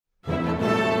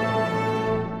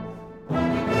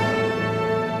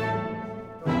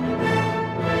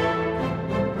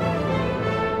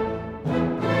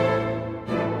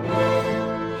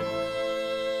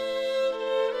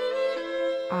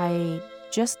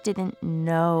just didn't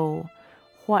know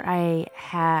what I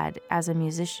had as a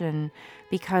musician,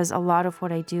 because a lot of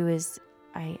what I do is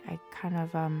I kind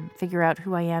of figure out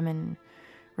who I am in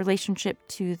relationship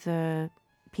to the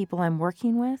people I'm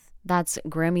working with. That's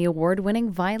Grammy-award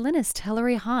winning violinist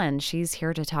Hilary Hahn. She's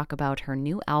here to talk about her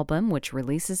new album, which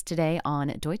releases today on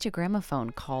Deutsche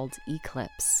Grammophon, called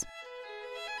Eclipse.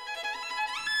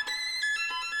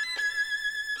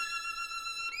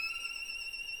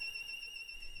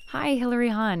 Hi, Hilary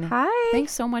Hahn. Hi.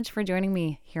 Thanks so much for joining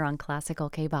me here on Classical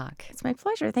K-Bach. It's my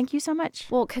pleasure. Thank you so much.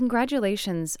 Well,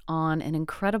 congratulations on an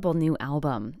incredible new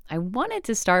album. I wanted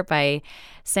to start by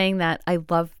saying that I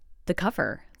love the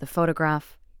cover, the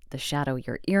photograph, the shadow,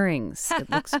 your earrings. It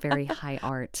looks very high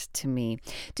art to me.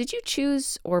 Did you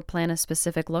choose or plan a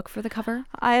specific look for the cover?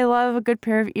 I love a good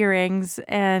pair of earrings.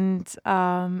 And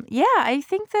I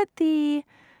think that the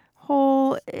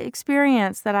whole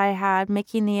experience that I had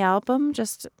making the album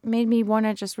just made me want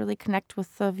to just really connect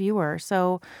with the viewer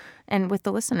and with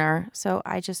the listener. So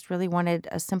I just really wanted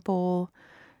a simple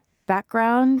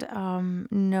background,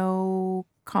 no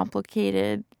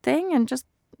complicated thing, and just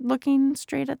looking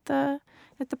straight at the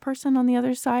person on the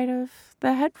other side of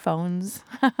the headphones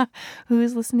who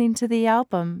is listening to the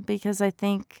album, because I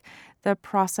think the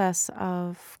process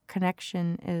of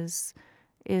connection is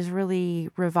really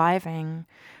reviving.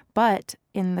 But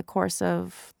in the course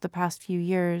of the past few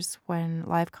years, when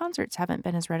live concerts haven't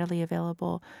been as readily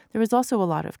available, there was also a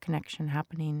lot of connection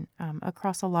happening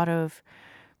across a lot of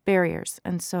barriers.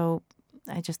 And so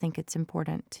I just think it's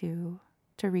important to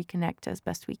reconnect as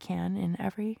best we can in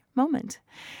every moment.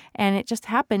 And it just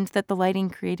happened that the lighting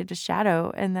created a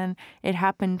shadow, and then it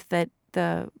happened that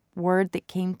the word that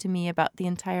came to me about the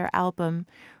entire album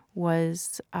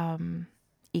was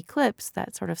Eclipse,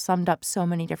 that sort of summed up so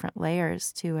many different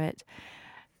layers to it.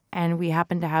 And we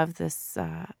happened to have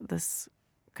this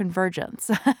convergence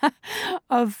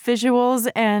of visuals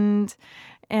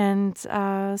and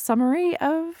summary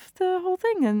of the whole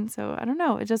thing. And so, I don't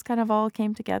know, it just kind of all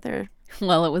came together.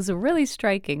 Well, it was a really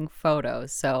striking photo,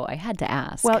 so I had to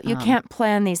ask. Well, you can't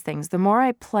plan these things. The more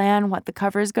I plan what the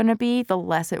cover is going to be, the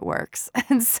less it works.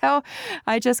 And so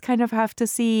I just kind of have to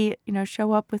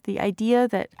show up with the idea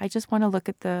that I just want to look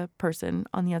at the person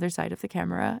on the other side of the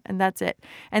camera, and that's it.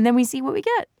 And then we see what we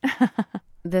get.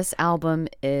 This album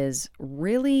is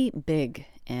really big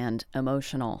and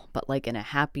emotional, but like in a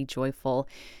happy, joyful,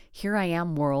 here I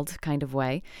am world kind of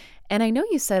way. And I know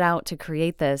you set out to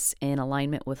create this in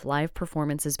alignment with live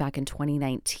performances back in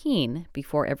 2019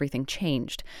 before everything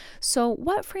changed. So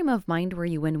what frame of mind were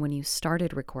you in when you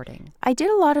started recording? I did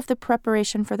a lot of the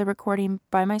preparation for the recording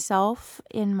by myself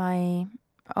in my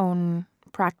own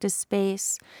practice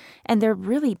space. And they're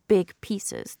really big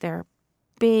pieces. They're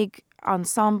big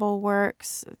ensemble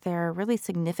works. They're really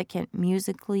significant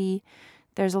musically.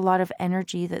 There's a lot of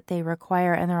energy that they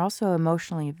require, and they're also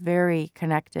emotionally very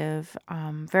connective,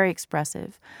 very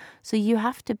expressive. So you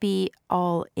have to be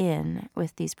all in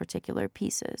with these particular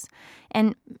pieces.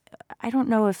 And I don't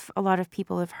know if a lot of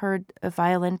people have heard a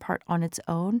violin part on its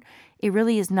own. It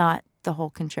really is not the whole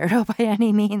concerto by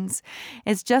any means.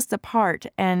 It's just a part,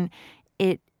 and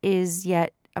it is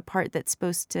yet a part that's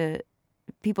supposed to,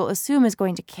 people assume, is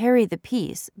going to carry the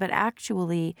piece, but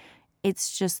actually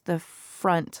it's just the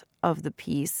front of the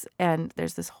piece, and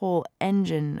there's this whole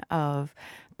engine of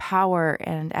power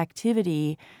and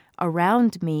activity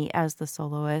around me as the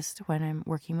soloist when I'm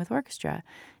working with orchestra.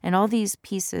 And all these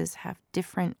pieces have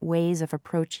different ways of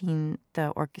approaching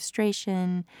the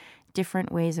orchestration,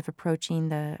 different ways of approaching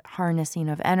the harnessing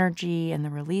of energy and the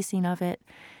releasing of it,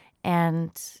 and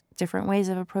different ways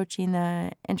of approaching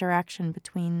the interaction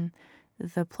between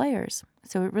the players.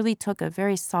 So it really took a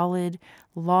very solid,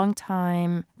 long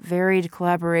time, varied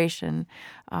collaboration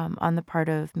on the part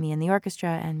of me and the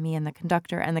orchestra and me and the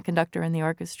conductor and the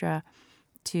orchestra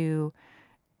to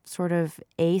sort of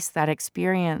ace that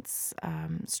experience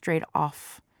straight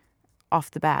off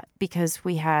the bat, because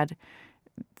we had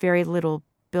very little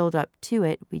build up to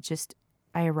it.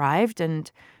 I arrived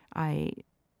and I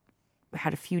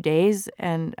had a few days,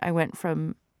 and I went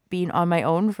from being on my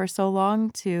own for so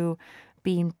long to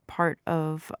being part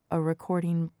of a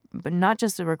recording, but not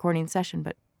just a recording session,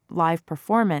 but live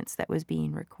performance that was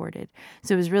being recorded.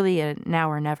 So it was really a now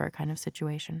or never kind of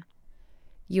situation.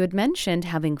 You had mentioned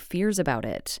having fears about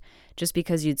it, just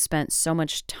because you'd spent so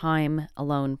much time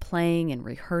alone playing and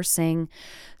rehearsing.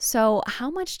 So how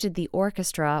much did the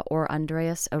orchestra or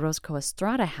Andres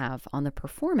Orozco-Estrada have on the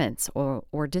performance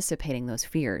or dissipating those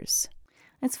fears?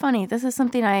 It's funny. This is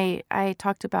something I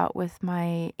talked about with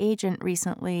my agent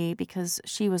recently because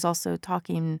she was also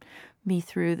talking me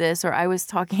through this, or I was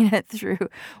talking it through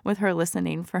with her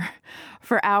listening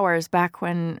for hours back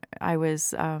when I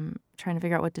was trying to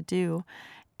figure out what to do.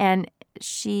 And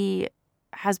she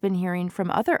has been hearing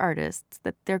from other artists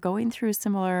that they're going through a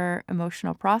similar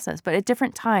emotional process, but at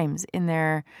different times in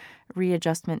their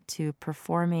readjustment to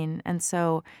performing. And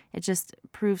so it just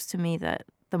proves to me that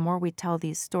the more we tell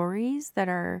these stories that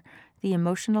are the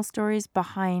emotional stories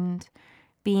behind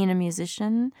being a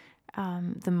musician,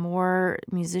 the more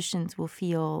musicians will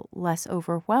feel less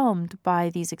overwhelmed by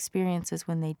these experiences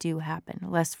when they do happen,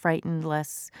 less frightened,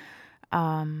 less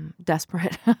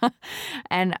desperate.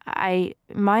 And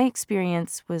my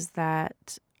experience was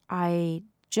that I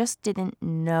just didn't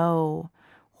know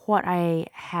what I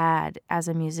had as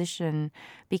a musician,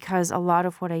 because a lot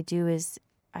of what I do is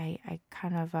I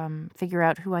kind of figure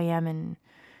out who I am in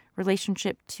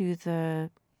relationship to the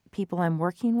people I'm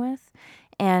working with,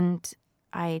 and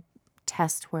I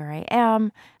test where I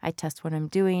am, I test what I'm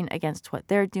doing against what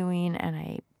they're doing, and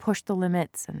I push the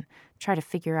limits and try to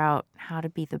figure out how to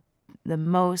be the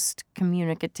most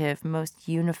communicative, most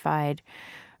unified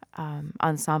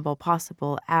ensemble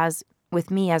possible, as with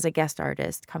me as a guest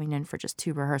artist coming in for just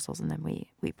 2 rehearsals, and then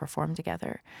we perform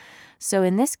together. So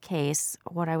in this case,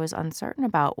 what I was uncertain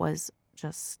about was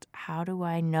just, how do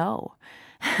I know?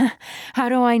 How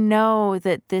do I know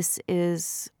that this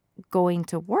is going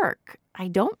to work? I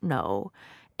don't know.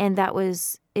 And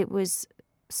it was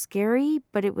scary,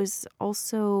 but it was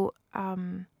also,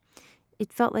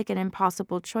 it felt like an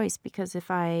impossible choice, because if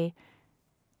I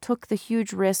took the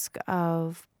huge risk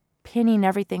of pinning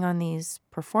everything on these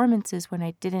performances when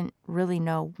I didn't really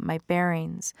know my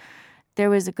bearings, there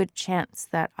was a good chance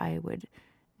that I would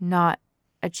not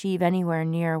achieve anywhere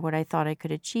near what I thought I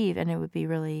could achieve. And it would be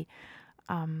really,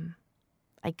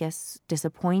 I guess,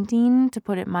 disappointing, to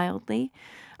put it mildly.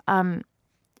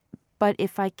 But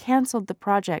if I canceled the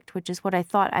project, which is what I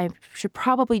thought I should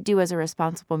probably do as a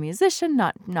responsible musician,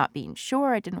 not being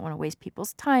sure, I didn't want to waste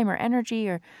people's time or energy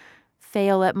or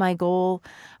fail at my goal,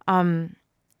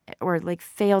 or like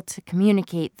fail to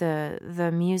communicate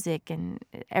the music and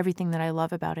everything that I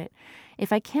love about it.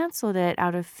 If I canceled it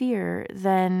out of fear,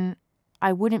 then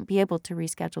I wouldn't be able to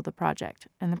reschedule the project.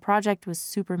 And the project was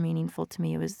super meaningful to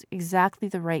me. It was exactly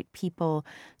the right people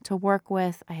to work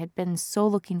with. I had been so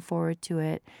looking forward to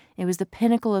it. It was the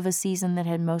pinnacle of a season that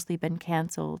had mostly been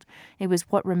canceled. It was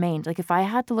what remained. Like, if I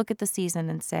had to look at the season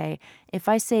and say, if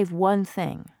I save one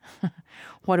thing,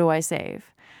 what do I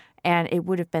save? And it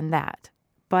would have been that.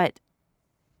 But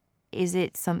is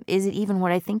it even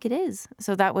what I think it is?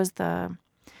 So that was the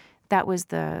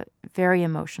very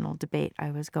emotional debate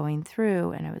I was going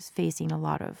through, and I was facing a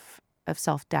lot of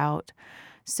self-doubt.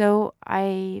 So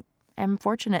I am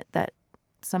fortunate that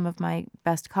some of my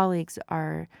best colleagues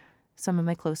are some of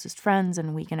my closest friends,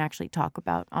 and we can actually talk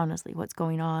about honestly what's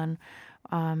going on,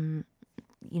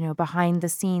 behind the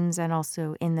scenes and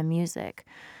also in the music.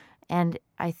 And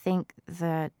I think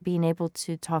that being able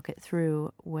to talk it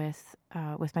through with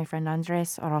my friend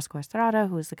Andres Orozco-Estrada,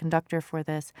 who is the conductor for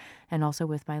this, and also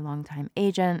with my longtime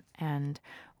agent and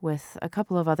with a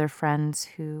couple of other friends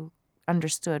who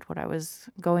understood what I was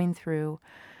going through,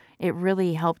 it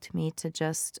really helped me to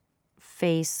just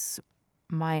face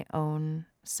my own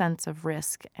sense of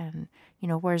risk and,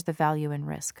 where's the value in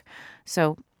risk?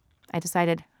 So I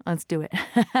decided, let's do it.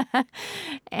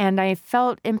 And I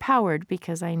felt empowered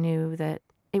because I knew that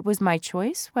it was my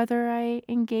choice whether I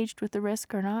engaged with the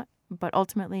risk or not. But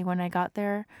ultimately, when I got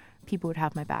there, people would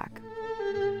have my back.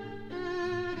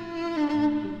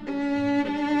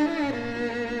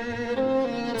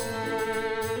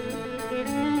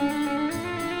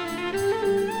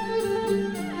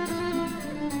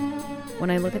 When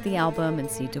I look at the album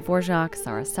and see Dvorak,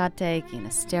 Sarasate,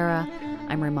 Ginastera,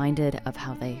 I'm reminded of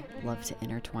how they love to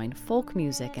intertwine folk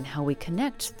music and how we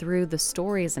connect through the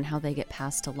stories and how they get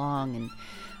passed along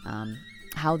and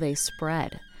how they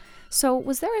spread. So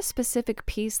was there a specific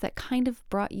piece that kind of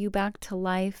brought you back to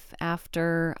life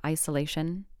after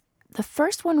isolation? The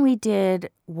first one we did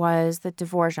was the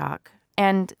Dvorak.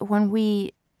 And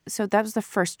so that was the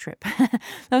first trip. That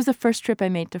was the first trip I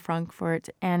made to Frankfurt.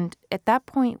 And at that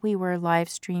point, we were live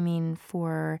streaming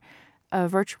for a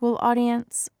virtual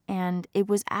audience. And it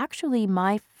was actually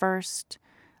my first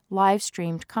live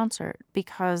streamed concert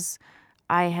because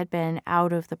I had been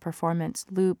out of the performance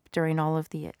loop during all of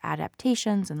the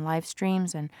adaptations and live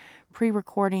streams and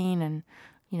pre-recording and,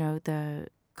 the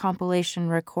compilation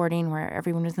recording where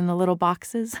everyone was in the little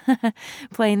boxes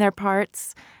playing their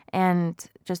parts and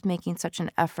just making such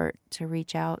an effort to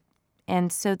reach out.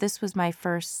 And so this was my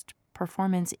first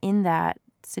performance in that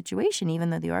situation, even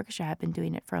though the orchestra had been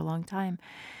doing it for a long time.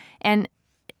 And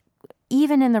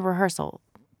even in the rehearsal,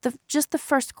 just the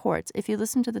first chords, if you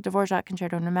listen to the Dvorak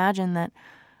concerto and imagine that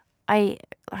I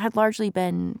had largely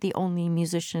been the only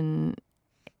musician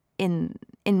in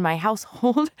my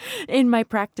household, in my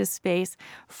practice space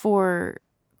for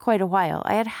quite a while.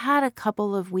 I had had a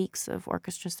couple of weeks of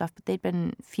orchestra stuff, but they'd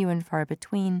been few and far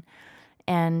between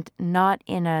and not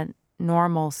in a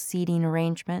normal seating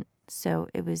arrangement. So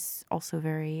it was also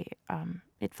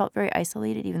it felt very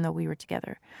isolated, even though we were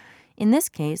together. In this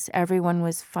case, everyone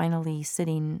was finally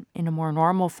sitting in a more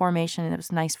normal formation, and it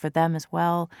was nice for them as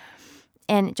well.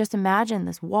 And just imagine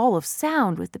this wall of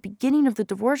sound with the beginning of the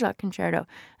Dvorak concerto.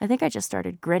 I think I just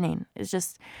started grinning. It's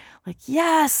just like,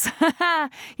 yes,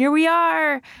 here we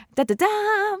are.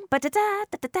 Da-da-da, ba-da-da,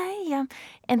 da-da-da.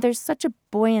 And there's such a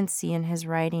buoyancy in his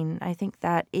writing. I think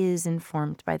that is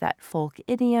informed by that folk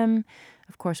idiom.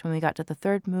 Of course, when we got to the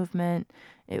third movement,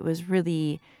 it was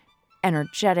really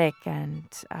energetic and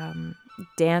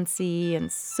dancey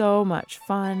and so much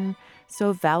fun,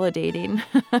 so validating.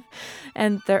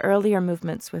 And the earlier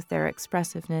movements with their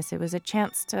expressiveness, it was a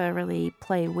chance to really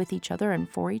play with each other and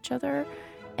for each other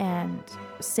and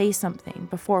say something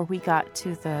before we got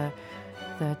to the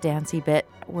dancey bit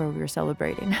where we were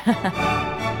celebrating.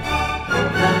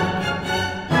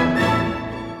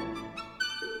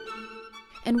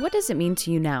 And what does it mean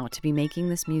to you now to be making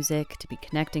this music, to be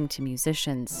connecting to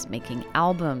musicians, making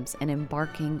albums, and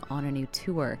embarking on a new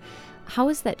tour? How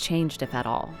has that changed, if at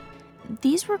all?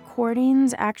 These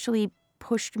recordings actually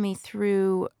pushed me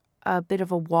through a bit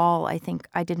of a wall I think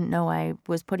I didn't know I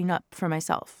was putting up for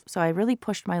myself. So I really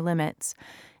pushed my limits,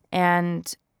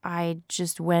 and I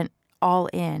just went all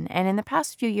in. And in the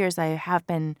past few years, I have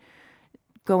been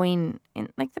going, in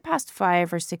like the past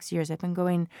 5 or 6 years, I've been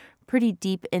going pretty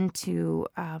deep into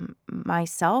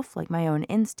myself, like my own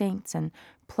instincts, and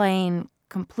playing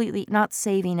completely, not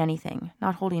saving anything,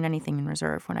 not holding anything in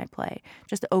reserve when I play,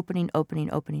 just opening.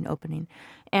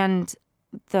 And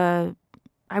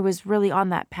I was really on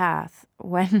that path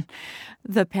when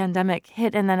the pandemic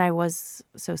hit, and then I was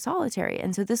so solitary.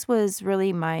 And so this was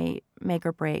really my make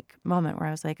or break moment where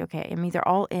I was like, okay, I'm either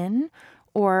all in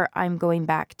or I'm going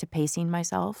back to pacing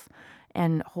myself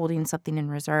and holding something in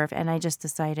reserve. And I just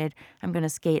decided I'm going to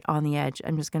skate on the edge.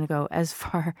 I'm just going to go as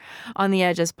far on the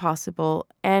edge as possible.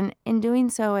 And in doing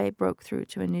so, I broke through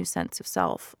to a new sense of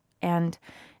self. And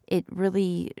it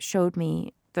really showed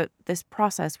me that this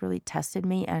process really tested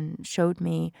me and showed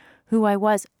me who I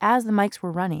was as the mics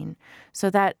were running. So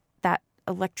that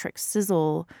electric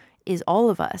sizzle is all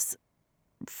of us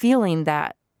feeling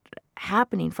that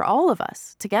happening for all of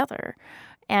us together.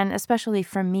 And especially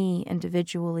for me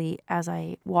individually, as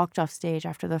I walked off stage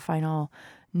after the final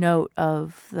note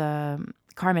of the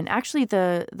Carmen. Actually,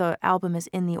 the album is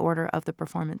in the order of the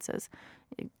performances,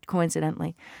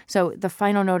 coincidentally. So the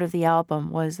final note of the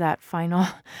album was that final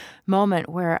moment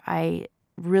where I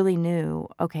really knew,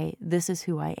 okay, this is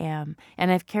who I am.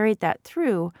 And I've carried that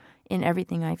through in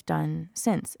everything I've done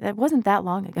since. It wasn't that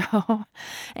long ago.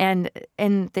 And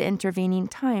in the intervening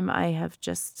time, I have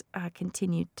just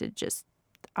continued to just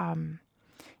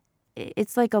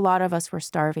it's like a lot of us were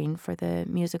starving for the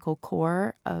musical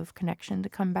core of connection to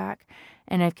come back.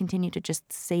 And I've continued to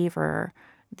just savor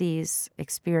these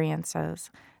experiences.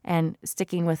 And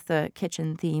sticking with the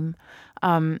kitchen theme,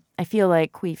 I feel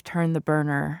like we've turned the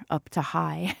burner up to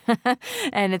high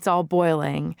and it's all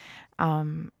boiling.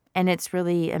 And it's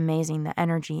really amazing, the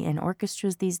energy in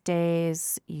orchestras these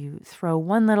days. You throw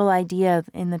one little idea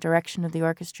in the direction of the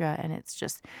orchestra and it's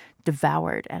just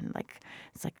devoured and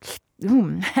it's like,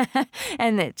 boom.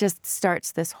 And it just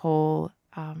starts this whole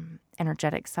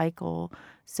energetic cycle.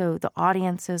 So the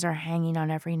audiences are hanging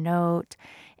on every note.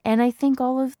 And I think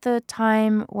all of the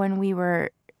time when we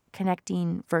were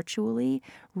connecting virtually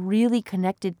really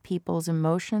connected people's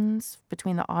emotions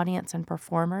between the audience and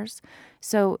performers.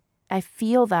 So I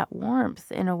feel that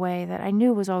warmth in a way that I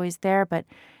knew was always there, but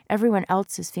everyone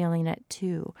else is feeling it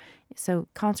too. So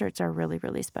concerts are really,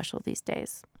 really special these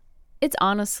days. It's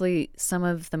honestly some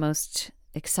of the most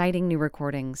exciting new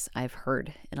recordings I've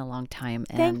heard in a long time.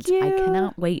 And Thank you. I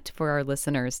cannot wait for our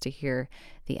listeners to hear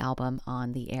the album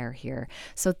on the air here.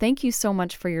 So thank you so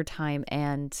much for your time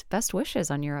and best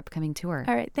wishes on your upcoming tour.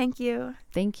 All right. Thank you.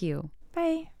 Thank you.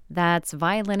 Bye. That's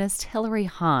violinist Hilary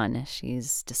Hahn.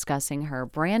 She's discussing her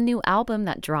brand new album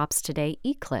that drops today,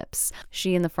 Eclipse.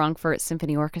 She and the Frankfurt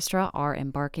Symphony Orchestra are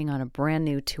embarking on a brand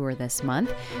new tour this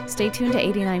month. Stay tuned to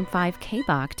 89.5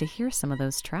 KBOK to hear some of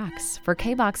those tracks. For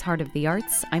KBOK's Heart of the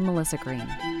Arts, I'm Melissa Green.